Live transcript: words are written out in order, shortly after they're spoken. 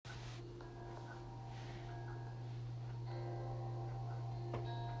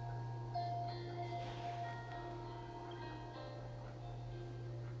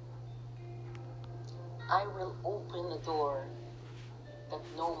I will open a door that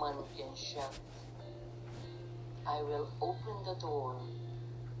no man can shut. I will open the door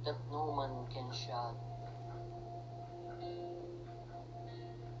that no man can shut.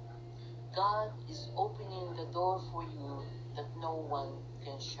 God is opening the door for you that no one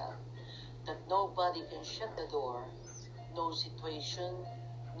can shut. That nobody can shut the door. No situation,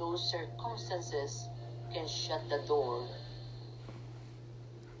 no circumstances can shut the door.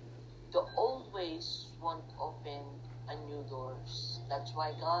 The old ways won't open a new doors. That's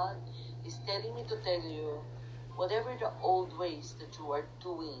why God is telling me to tell you, whatever the old ways that you are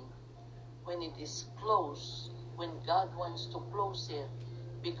doing, when it is closed, when God wants to close it,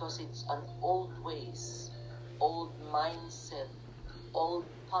 because it's an old ways, old mindset, old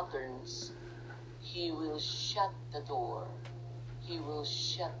patterns, He will shut the door. He will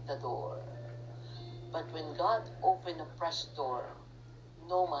shut the door. But when God opened a fresh door,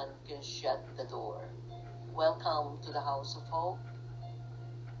 no man can shut the door. Welcome to the House of Hope.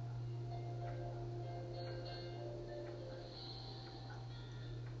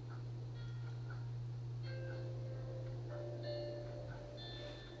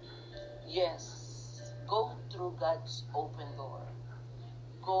 Yes, go through God's open door.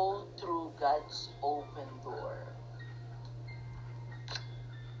 Go through God's open door.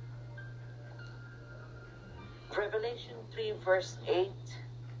 Revelation 3 verse 8,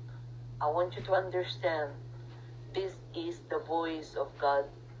 I want you to understand, this is the voice of God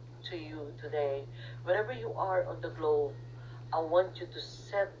to you today. Wherever you are on the globe, I want you to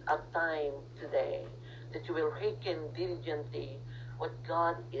set a time today that you will hearken diligently what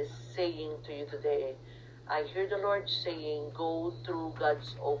God is saying to you today. I hear the Lord saying, go through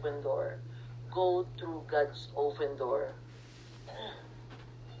God's open door. Go through God's open door.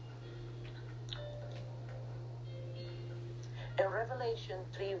 In Revelation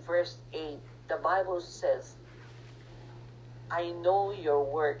 3 verse 8, the Bible says, I know your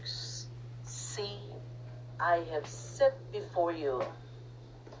works. See, I have set before you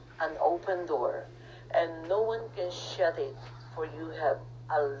an open door, and no one can shut it, for you have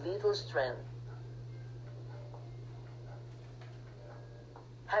a little strength.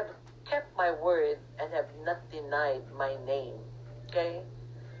 Have kept my word and have not denied my name. Okay?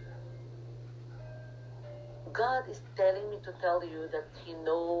 God is telling me to tell you that He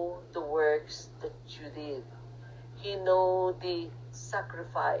knows the works that you did. He knows the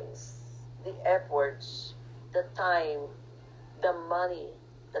sacrifice, the efforts, the time, the money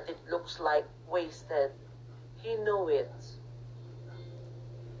that it looks like wasted. He knows it.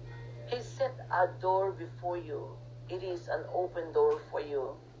 He set a door before you. It is an open door for you.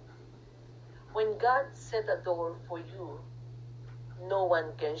 When God set a door for you, no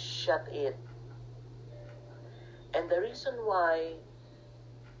one can shut it. And the reason why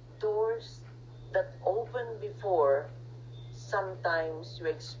doors that open before, sometimes you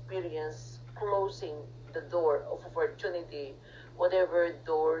experience closing the door of opportunity. Whatever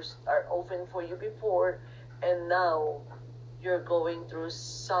doors are open for you before, and now you're going through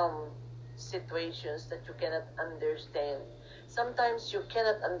some situations that you cannot understand. Sometimes you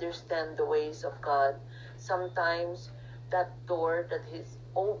cannot understand the ways of God. Sometimes that door that is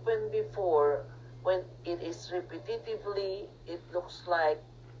open before, when it is repetitively, it looks like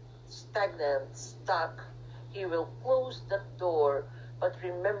stagnant, stuck. He will close that door. But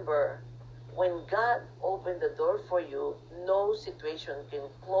remember, when God opened the door for you, no situation can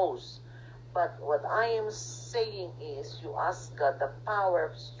close. But what I am saying is, you ask God the power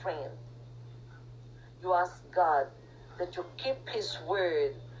of strength. You ask God that you keep His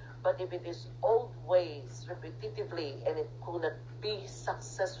word. But if it is old ways, repetitively, and it could not be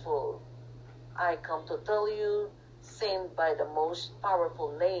successful, I come to tell you, sent by the most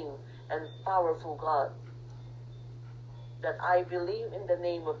powerful name and powerful God, that I believe in the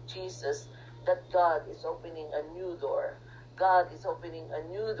name of Jesus that God is opening a new door. God is opening a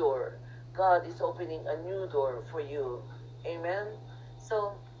new door. God is opening a new door for you. Amen?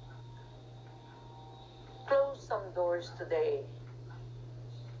 So, close some doors today.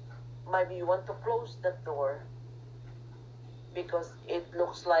 Maybe you want to close that door because it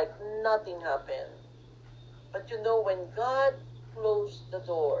looks like nothing happened. But you know, when God closed the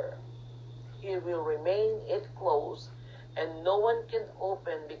door, He will remain it closed, and no one can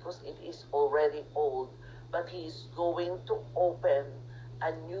open because it is already old. But He is going to open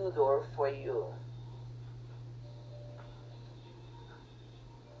a new door for you.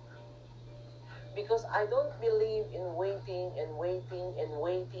 Because I don't believe in waiting and waiting and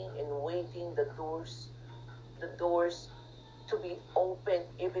waiting and waiting the doors to be open.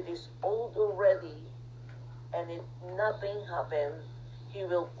 If it is old already and nothing happened, He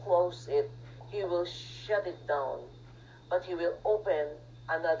will close it. He will shut it down, but He will open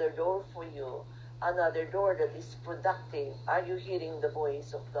another door for you, another door that is productive. Are you hearing the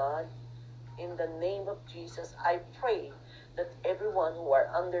voice of God? In the name of Jesus, I pray that everyone who are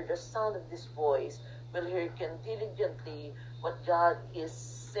under the sound of this voice will hear diligently what God is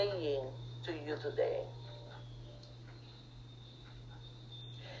saying to you today.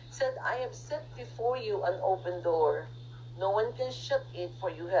 Said, I have set before you an open door. No one can shut it, for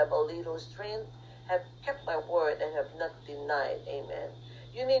you have a little strength, have kept my word, and have not denied. Amen.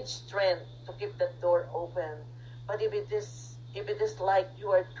 You need strength to keep that door open. But if it is like you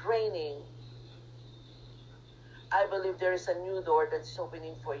are draining, I believe there is a new door that's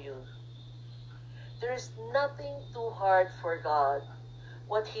opening for you. There is nothing too hard for God.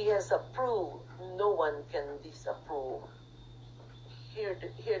 What He has approved, no one can disapprove. Hear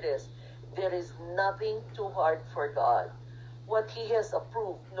this. There is nothing too hard for God. What He has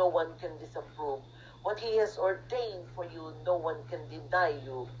approved, no one can disapprove. What He has ordained for you, no one can deny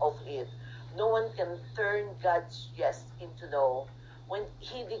you of it. No one can turn God's yes into no. When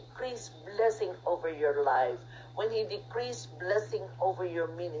He decrees blessing over your life, when He decrees blessing over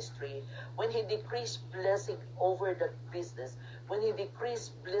your ministry, when He decrees blessing over that business, when He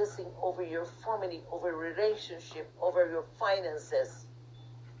decrees blessing over your family, over relationship, over your finances,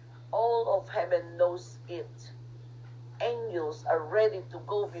 all of heaven knows it. Angels are ready to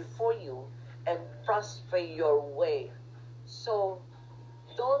go before you and prosper your way. So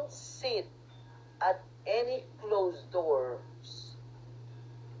don't sit at any closed doors,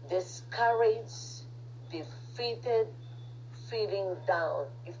 discouraged, defeated, feeling down.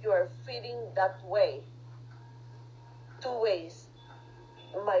 If you are feeling that way, two ways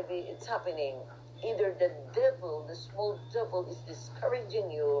might be it's happening. Either the devil, the small devil, is discouraging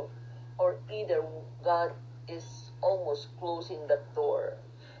you, or either God is almost closing that door.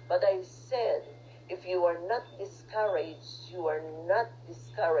 But I said, if you are not discouraged,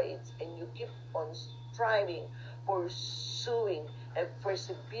 and you keep on striving, pursuing, have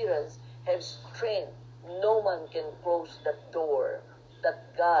perseverance, have strength, no man can close that door.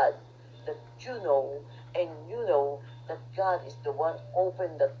 That God, that you know, and you know that God is the one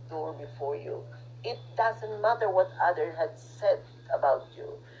opened that door before you. It doesn't matter what others had said about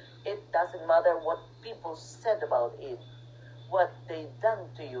you. It doesn't matter what people said about it, what they done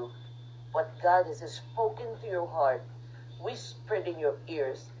to you, what God has spoken to your heart, whispered in your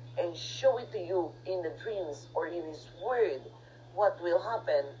ears, and show it to you in the dreams or in His word. What will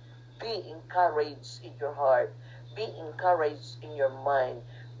happen? Be encouraged in your heart. Be encouraged in your mind.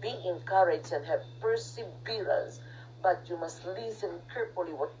 Be encouraged and have perseverance. But you must listen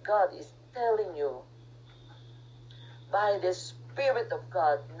carefully what God is telling you. By the Spirit of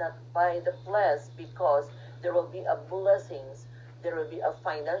God, not by the flesh, because there will be a blessings. There will be a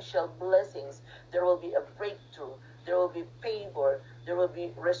financial blessings. There will be a breakthrough. There will be favor. There will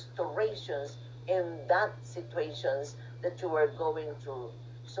be restorations in that situations that you are going through.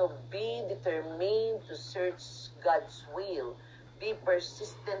 So be determined to search God's will. Be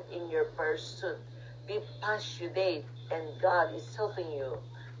persistent in your pursuit. Be passionate, and God is helping you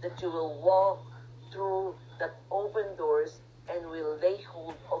that you will walk through that open doors and will lay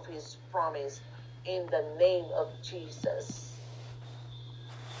hold of His promise in the name of Jesus.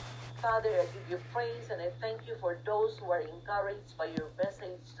 Father, I give you praise and I thank you for those who are encouraged by your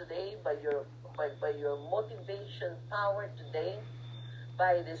message today, by your motivation power today,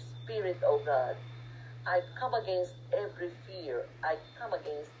 by the Spirit, oh God. I come against every fear. I come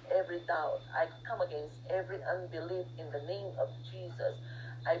against every doubt. I come against every unbelief in the name of Jesus.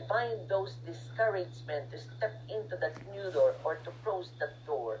 I bind those discouragement to step into that new door or to close that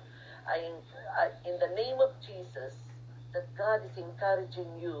door. In the name of Jesus, that God is encouraging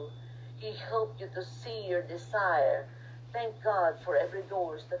you. He helped you to see your desire. Thank God for every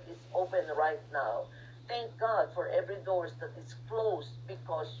door that is open right now. Thank God for every door that is closed,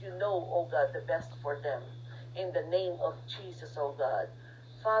 because you know, oh God, the best for them. In the name of Jesus, oh God.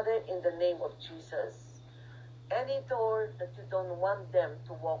 Father, in the name of Jesus, any door that you don't want them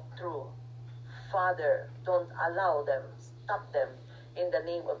to walk through, Father, don't allow them, stop them in the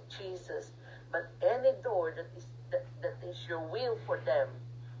name of Jesus. But any door that is your will for them,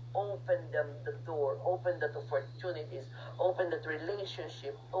 open them the door, open the opportunities, open that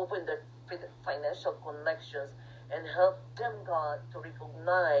relationship, open the financial connections, and help them, God, to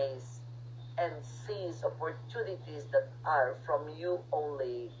recognize and seize opportunities that are from you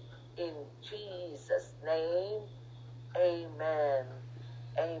only. In Jesus' name, amen.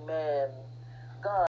 Amen.